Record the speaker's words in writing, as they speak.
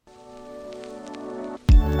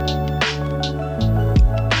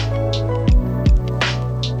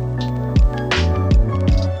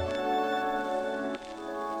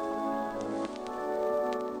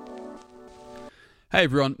Hey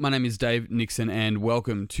everyone, my name is Dave Nixon and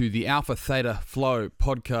welcome to the Alpha Theta Flow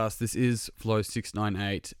podcast. This is Flow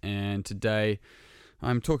 698 and today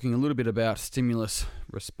I'm talking a little bit about stimulus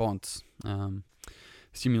response,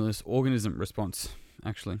 stimulus organism response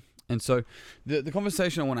actually. And so the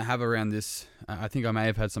conversation I want to have around this, I think I may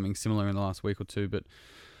have had something similar in the last week or two, but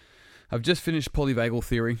I've just finished Polyvagal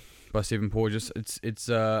Theory by Stephen Porges. It's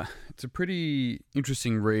a pretty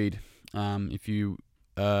interesting read if you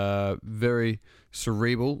very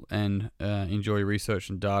cerebral and enjoy research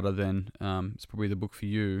and data, then it's probably the book for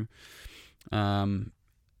you. I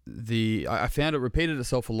found it repeated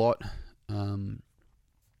itself a lot,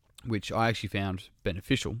 which I actually found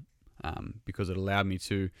beneficial because it allowed me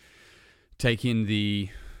to take in the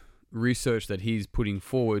research that he's putting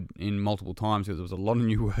forward in multiple times, because there was a lot of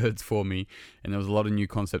new words for me and there was a lot of new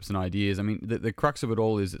concepts and ideas. I mean, the crux of it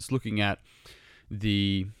all is it's looking at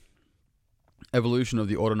the evolution of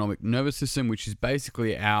the autonomic nervous system, which is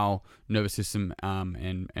basically our nervous system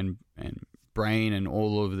and brain and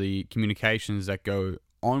all of the communications that go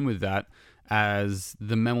on with that as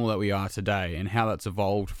the mammal that we are today, and how that's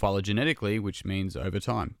evolved phylogenetically, which means over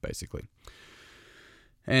time, basically.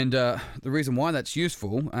 And the reason why that's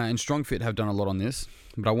useful, and StrongFit have done a lot on this,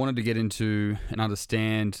 but I wanted to get into and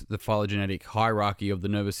understand the phylogenetic hierarchy of the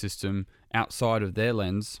nervous system outside of their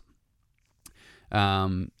lens.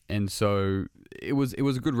 And so it was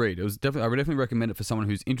a good read. I would definitely recommend it for someone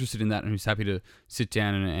who's interested in that and who's happy to sit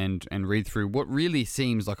down and read through what really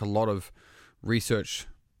seems like a lot of research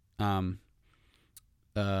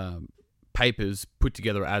papers put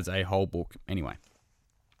together as a whole book. Anyway,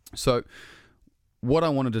 so what I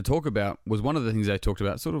wanted to talk about was one of the things I talked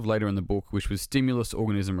about sort of later in the book, which was stimulus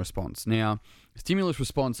organism response. Now, stimulus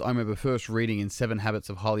response, I remember first reading in 7 Habits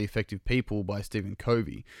of Highly Effective People by Stephen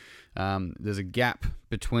Covey. There's a gap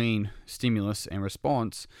between stimulus and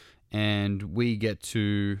response, and we get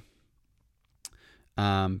to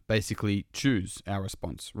basically choose our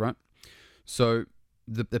response, right? So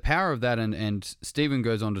the power of that, and Stephen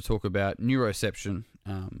goes on to talk about neuroception,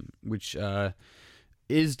 which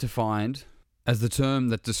is defined as the term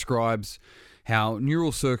that describes how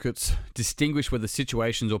neural circuits distinguish whether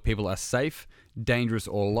situations or people are safe, dangerous,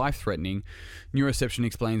 or life-threatening. Neuroception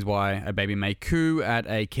explains why a baby may coo at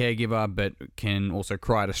a caregiver but can also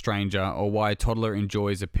cry at a stranger, or why a toddler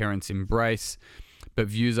enjoys a parent's embrace but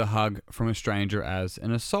views a hug from a stranger as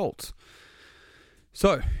an assault.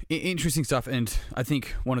 So, interesting stuff, and I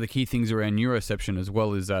think one of the key things around neuroception as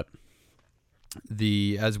well is that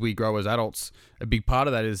as we grow as adults, a big part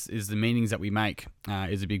of that is the meanings that we make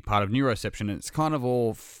is a big part of neuroception. And it's kind of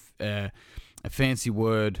all a fancy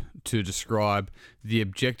word to describe the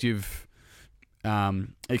objective,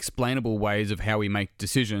 explainable ways of how we make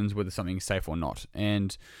decisions, whether something's safe or not.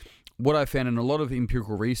 And what I found in a lot of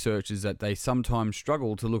empirical research is that they sometimes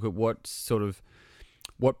struggle to look at what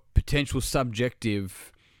potential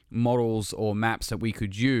subjective models or maps that we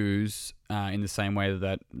could use in the same way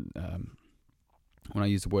that when I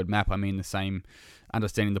use the word map, I mean the same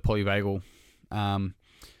understanding. The polyvagal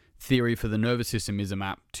theory for the nervous system is a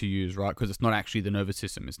map to use, right? Because it's not actually the nervous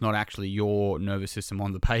system. It's not actually your nervous system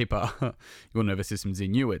on the paper. Your nervous system's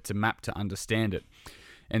in you. It's a map to understand it.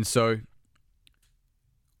 And so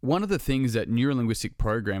one of the things that neurolinguistic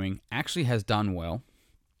programming actually has done well,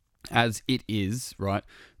 as it is, right?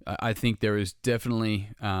 I think there is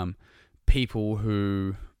definitely people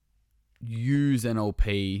who use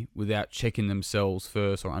NLP without checking themselves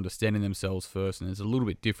first or understanding themselves first, and it's a little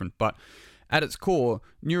bit different. But at its core,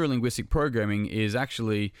 neurolinguistic programming is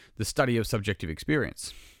actually the study of subjective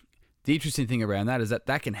experience. The interesting thing around that is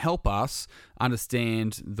that can help us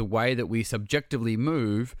understand the way that we subjectively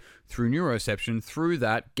move through neuroception, through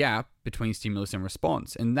that gap between stimulus and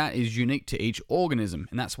response. And that is unique to each organism.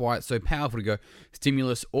 And that's why it's so powerful to go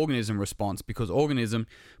stimulus, organism, response, because organism,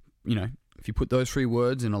 if you put those 3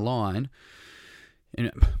 words in a line, and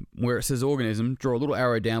where it says organism, draw a little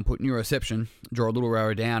arrow down, put neuroception, draw a little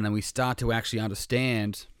arrow down, and we start to actually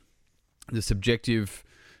understand the subjective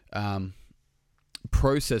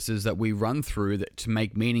processes that we run through to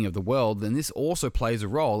make meaning of the world. Then this also plays a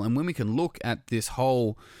role. And when we can look at this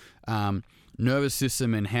whole nervous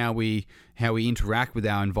system and how we interact with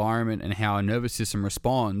our environment and how our nervous system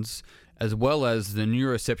responds, as well as the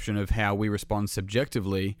neuroception of how we respond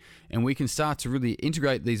subjectively, and we can start to really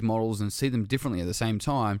integrate these models and see them differently at the same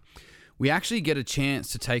time, we actually get a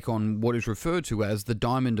chance to take on what is referred to as the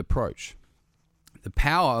diamond approach. The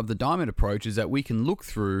power of the diamond approach is that we can look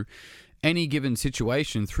through any given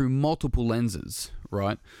situation through multiple lenses,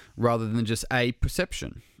 right? Rather than just a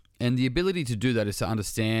perception. And the ability to do that is to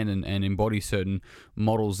understand and embody certain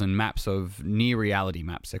models and maps of near reality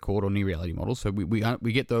maps, they're called, or near reality models. So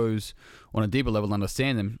we get those on a deeper level,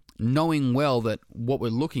 understand them, knowing well that what we're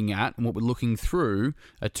looking at and what we're looking through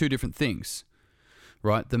are two different things,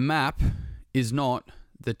 right? The map is not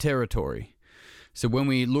the territory. So when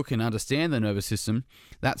we look and understand the nervous system,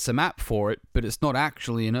 that's a map for it, but it's not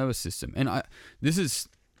actually a nervous system. And this is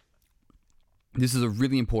a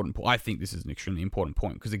really important point. I think this is an extremely important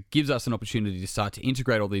point because it gives us an opportunity to start to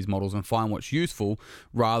integrate all these models and find what's useful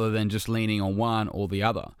rather than just leaning on one or the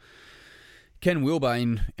other. Ken Wilber,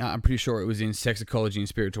 I'm pretty sure it was in Sex, Ecology and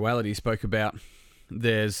Spirituality, spoke about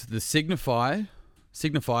there's the signifier,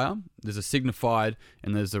 there's a signified,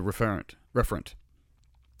 and there's a referent.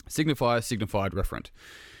 Signifier, signified, referent.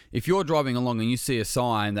 If you're driving along and you see a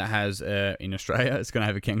sign that has, in Australia, it's going to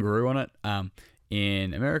have a kangaroo on it.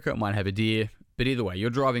 In America, it might have a deer. But either way, you're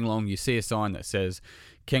driving along, you see a sign that says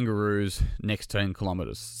kangaroos next 10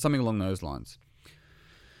 kilometers, something along those lines.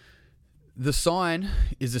 The sign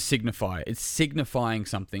is a signifier. It's signifying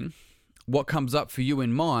something. What comes up for you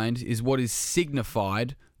in mind is what is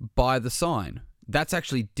signified by the sign. That's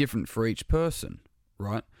actually different for each person,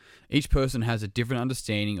 right? Each person has a different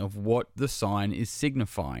understanding of what the sign is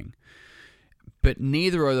signifying. But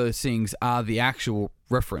neither of those things are the actual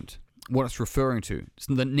referent, what it's referring to.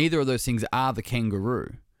 So neither of those things are the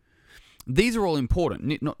kangaroo. These are all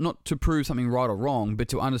important, not to prove something right or wrong, but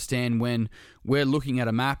to understand when we're looking at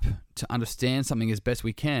a map to understand something as best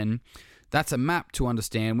we can. That's a map to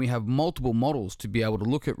understand. We have multiple models to be able to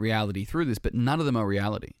look at reality through this, but none of them are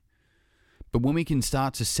reality. But when we can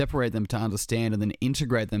start to separate them to understand and then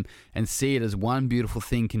integrate them and see it as one beautiful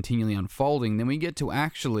thing continually unfolding, then we get to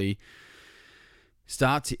actually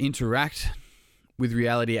start to interact with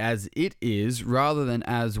reality as it is rather than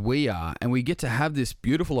as we are. And we get to have this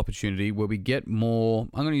beautiful opportunity where we get more,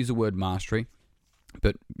 I'm going to use the word mastery,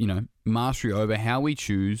 but mastery over how we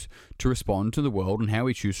choose to respond to the world and how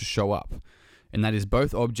we choose to show up. And that is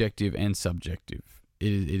both objective and subjective.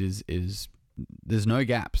 It is there's no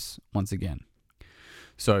gaps, once again.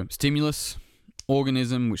 So stimulus,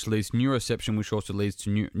 organism, which leads to neuroception, which also leads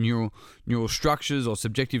to neural structures or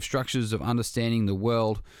subjective structures of understanding the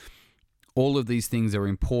world. All of these things are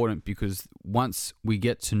important because once we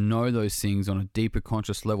get to know those things on a deeper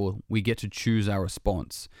conscious level, we get to choose our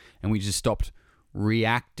response and we just stopped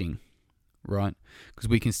reacting, right? Because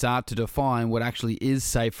we can start to define what actually is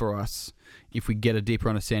safe for us if we get a deeper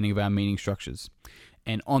understanding of our meaning structures.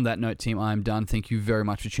 And on that note, team, I am done. Thank you very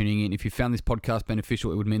much for tuning in. If you found this podcast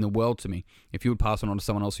beneficial, it would mean the world to me if you would pass it on to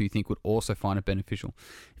someone else who you think would also find it beneficial.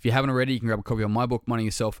 If you haven't already, you can grab a copy of my book, Money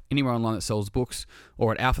Yourself, anywhere online that sells books,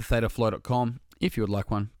 or at alphathetaflow.com if you would like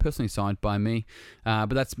one, personally signed by me. But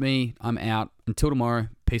that's me. I'm out. Until tomorrow,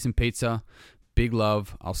 peace and pizza. Big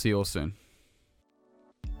love. I'll see you all soon.